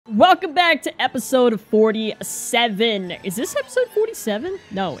Welcome back to episode 47. Is this episode 47?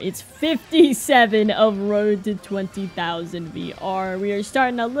 No, it's 57 of Road to 20,000 VR. We are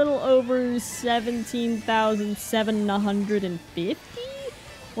starting a little over 17,750.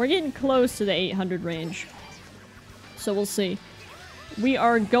 We're getting close to the 800 range. So we'll see. We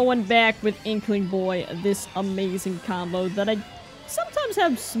are going back with Inkling Boy, this amazing combo that I sometimes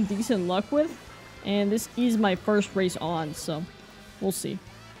have some decent luck with. And this is my first race on, so we'll see.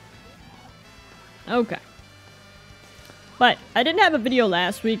 Okay. But I didn't have a video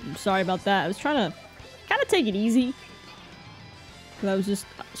last week. I'm sorry about that. I was trying to kind of take it easy. Because I was just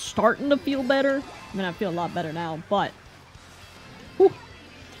starting to feel better. I mean, I feel a lot better now, but... whew,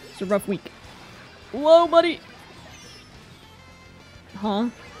 it's a rough week. Whoa, buddy! Huh?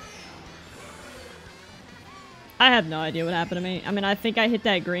 I have no idea what happened to me. I mean, I think I hit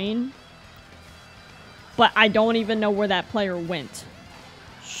that green. But I don't even know where that player went.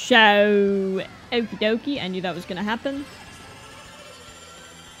 So... okie dokie, I knew that was gonna happen.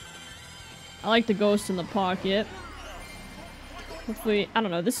 I like the ghost in the pocket. Hopefully, I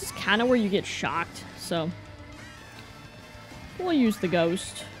don't know, this is kind of where you get shocked, so... we'll use the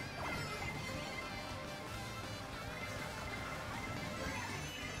ghost.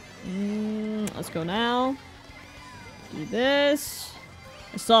 Let's go now. Do this.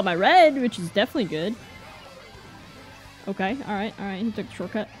 I still have my red, which is definitely good. Okay, alright, he took the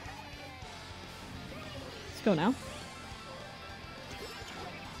shortcut. Let's go now.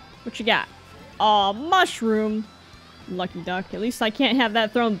 What you got? Aw, mushroom. Lucky duck. At least I can't have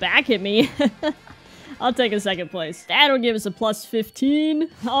that thrown back at me. I'll take a second place. That'll give us a plus 15.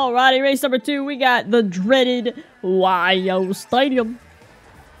 Alrighty, race number 2. We got the dreaded Wii U Stadium.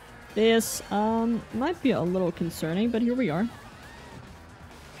 This, might be a little concerning, but here we are.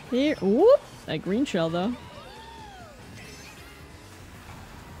 Here, whoop! That green shell, though.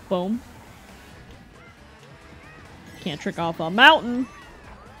 Boom. Can't trick off a mountain.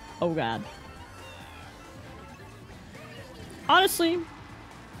 Oh god. Honestly,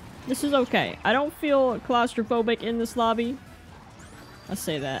 this is okay. I don't feel claustrophobic in this lobby. I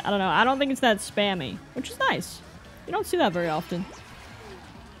say that. I don't know. I don't think it's that spammy, which is nice. You don't see that very often.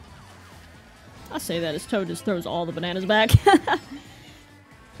 I say that as Toad just throws all the bananas back.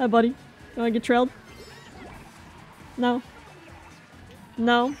 Hi, buddy. You wanna get trailed? No.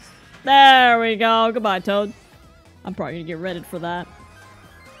 No. There we go. Goodbye, Toad. I'm probably gonna get redded for that.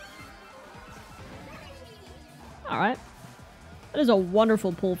 Alright. That is a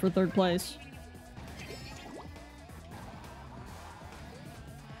wonderful pull for third place.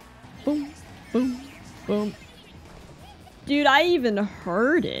 Boom. Boom. Boom. Dude, I even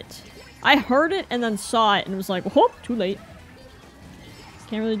heard it. I heard it and then saw it and was like, whoop, too late.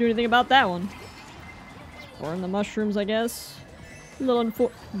 Can't really do anything about that one. Burn the mushrooms, I guess. A little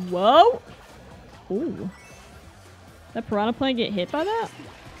whoa! Ooh. That piranha plant get hit by that?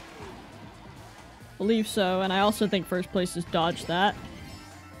 Believe so, and I also think first place just dodged that.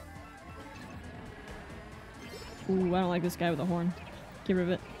 Ooh, I don't like this guy with a horn. Get rid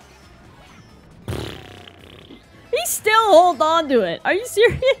of it. He still hold on to it! Are you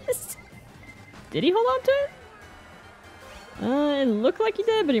serious? Did he hold on to it? It looked like he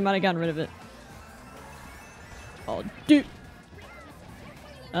did, but he might have gotten rid of it. Oh, dude!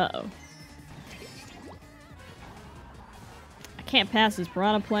 Uh-oh. I can't pass this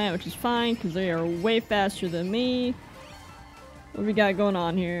piranha plant, which is fine, because they are way faster than me. What do we got going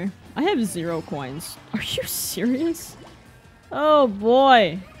on here? I have 0 coins. Are you serious? Oh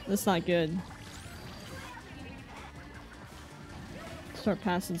boy! That's not good. Start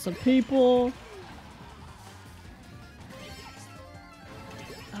passing some people.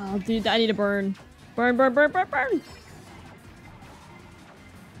 Oh, dude, I need to burn. Burn, burn, burn, burn, burn!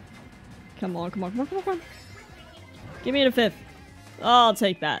 Come on, come on, come on, come on, come on. Give me the 5th. Oh, I'll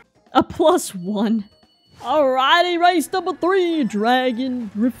take that. A +1. Alrighty, race number 3, Dragon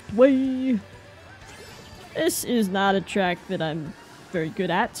Driftway. This is not a track that I'm very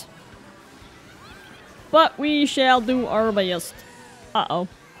good at. But we shall do our best. Uh-oh.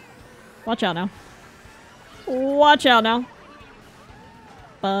 Watch out now. Watch out now.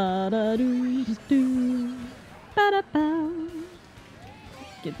 Ba-da-doo-doo-doo. Ba-da-bow.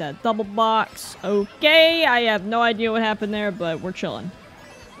 Get that double box. Okay, I have no idea what happened there, but we're chilling.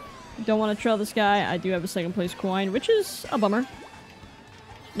 Don't want to trail this guy. I do have a second place coin, which is a bummer.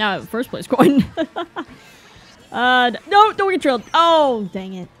 Now I have a first place coin. No, don't get trailed. Oh,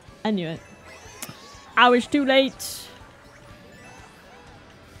 dang it. I knew it. I was too late.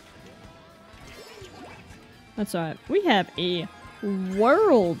 That's alright. We have a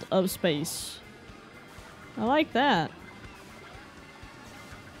world of space. I like that.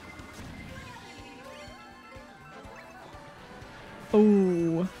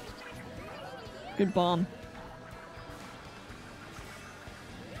 Oh. Good bomb.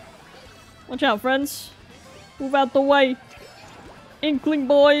 Watch out, friends. Move out the way. Inkling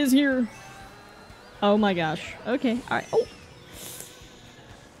boy is here. Oh my gosh. Okay. Alright. Oh.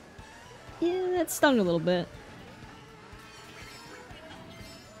 Yeah, that stung a little bit.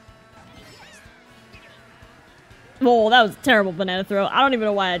 Oh, that was a terrible banana throw. I don't even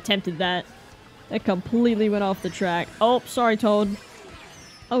know why I attempted that. That completely went off the track. Oh, sorry, Toad.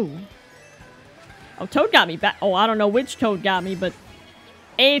 Oh. Oh, Toad got me back. Oh, I don't know which Toad got me, but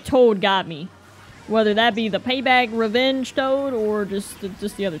a Toad got me. Whether that be the payback revenge Toad or just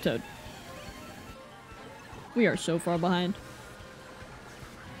the other Toad. We are so far behind.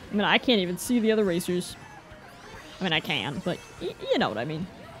 I mean, I can't even see the other racers. I mean, I can, but you know what I mean.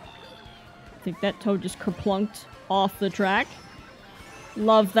 I think that Toad just kerplunked off the track.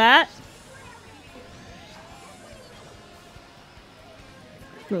 Love that.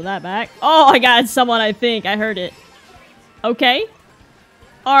 Throw that back. Oh, I got someone, I think. I heard it. Okay.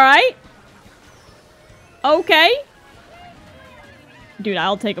 Alright. Okay. Dude,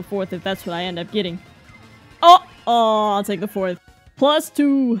 I'll take a fourth if that's what I end up getting. Oh! Oh, I'll take the fourth.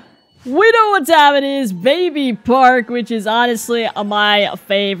 +2. We know what time it is. Baby Park, which is honestly my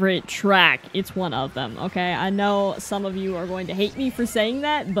favorite track. It's one of them, okay? I know some of you are going to hate me for saying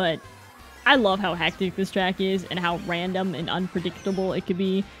that, but I love how hectic this track is and how random and unpredictable it could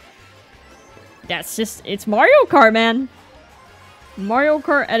be. That's just, it's Mario Kart, man. Mario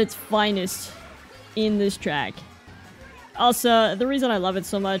Kart at its finest in this track. Also, the reason I love it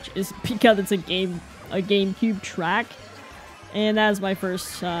so much is because it's a GameCube track. And that is my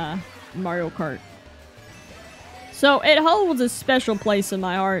first Mario Kart. So it holds a special place in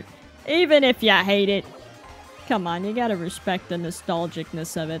my heart, even if you hate it. Come on, you gotta respect the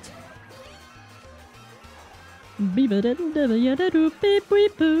nostalgicness of it.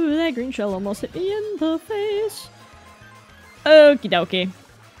 That green shell almost hit me in the face. Okie dokie.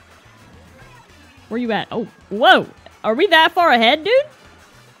 Where you at? Oh, whoa! Are we that far ahead, dude?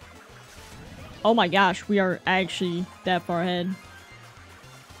 Oh my gosh, we are actually that far ahead.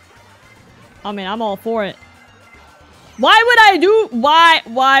 I mean, I'm all for it. Why would I do...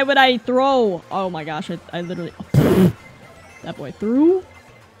 Why would I throw? Oh my gosh, I literally... That boy threw.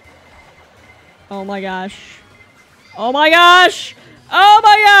 Oh my gosh. Oh my gosh! Oh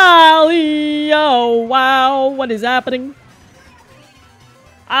my golly! Oh wow, what is happening?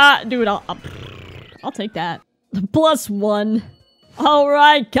 Dude, I'll take that. +1.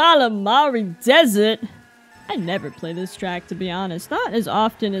 Alright, Calamari Desert. I never play this track, to be honest. Not as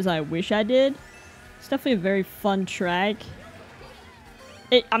often as I wish I did. It's definitely a very fun track.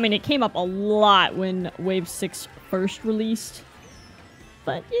 I mean, it came up a lot when Wave 6 first released.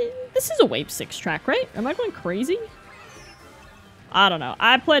 But this is a Wave 6 track, right? Am I going crazy? I don't know.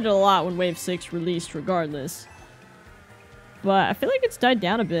 I played it a lot when Wave 6 released regardless. But I feel like it's died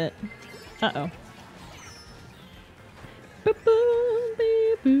down a bit. Uh-oh.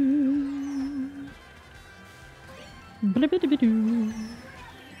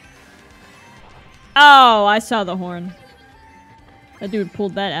 Oh, I saw the horn. That dude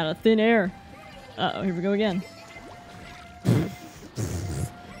pulled that out of thin air. Uh-oh, here we go again.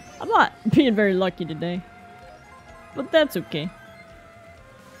 I'm not being very lucky today. But that's okay.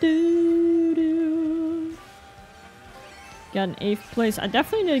 Got an 8th place. I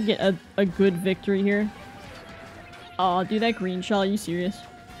definitely need to get a good victory here. Oh, dude, that green shell. Are you serious?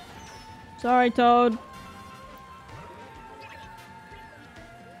 Sorry, Toad.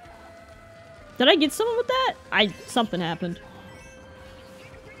 Did I get someone with that? Something happened.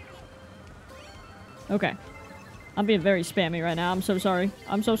 Okay. I'm being very spammy right now. I'm so sorry.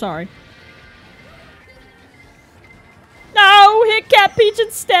 I'm so sorry. No! Hit Cat Peach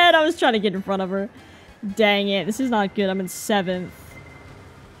instead! I was trying to get in front of her. Dang it. This is not good. I'm in 7th.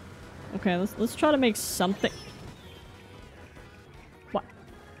 Okay, let's try to make something. What?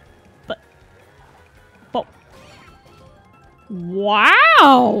 But... Oh.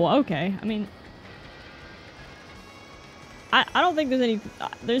 Wow! Okay. I mean... I don't think there's any...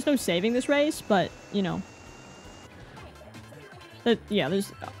 there's no saving this race, but, you know. Yeah,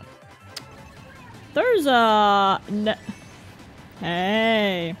 there's... There's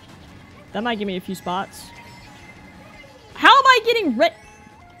hey. That might give me a few spots. How am I getting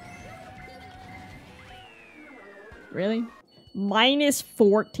Really?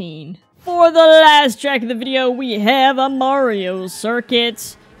 -14. For the last track of the video, we have a Mario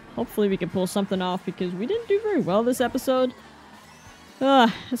circuit. Hopefully we can pull something off because we didn't do very well this episode.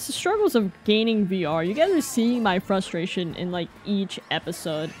 It's the struggles of gaining VR. You guys are seeing my frustration in like each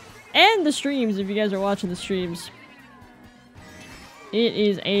episode. And the streams, if you guys are watching the streams. It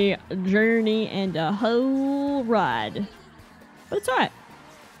is a journey and a whole ride. But it's alright.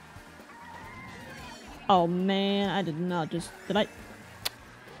 Oh man, I did not just... Did I...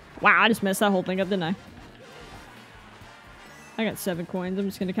 Wow, I just messed that whole thing up, didn't I? I got 7 coins. I'm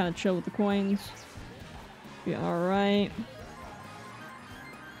just gonna kind of chill with the coins. Be alright.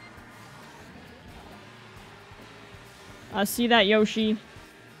 I see that, Yoshi.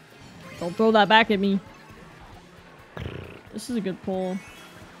 Don't throw that back at me. This is a good pull.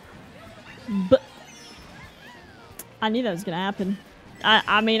 But I knew that was gonna happen.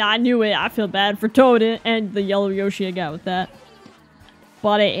 I mean, I knew it. I feel bad for Toad and the yellow Yoshi I got with that.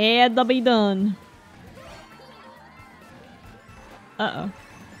 But it had to be done. Uh-oh.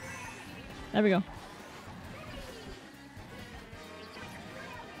 There we go.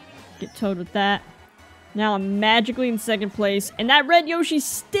 Get Toad with that. Now I'm magically in 2nd place. And that red Yoshi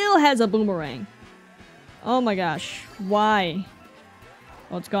still has a boomerang. Oh my gosh. Why?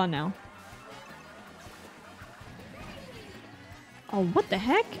 Oh, it's gone now. Oh, what the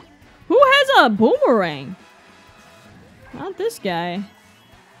heck? Who has a boomerang? Not this guy.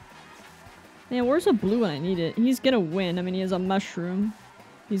 Man, where's a blue when I need it? He's gonna win. I mean, he has a mushroom.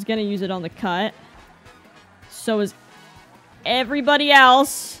 He's gonna use it on the cut. So is everybody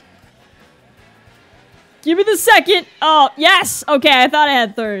else. Give me the 2nd. Oh, yes! Okay, I thought I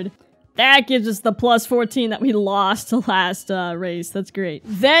had 3rd. That gives us the plus 14 that we lost to last race. That's great.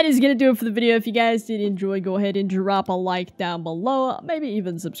 That is gonna do it for the video. If you guys did enjoy, go ahead and drop a like down below. Maybe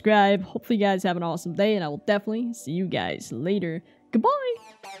even subscribe. Hopefully you guys have an awesome day, and I will definitely see you guys later. Goodbye!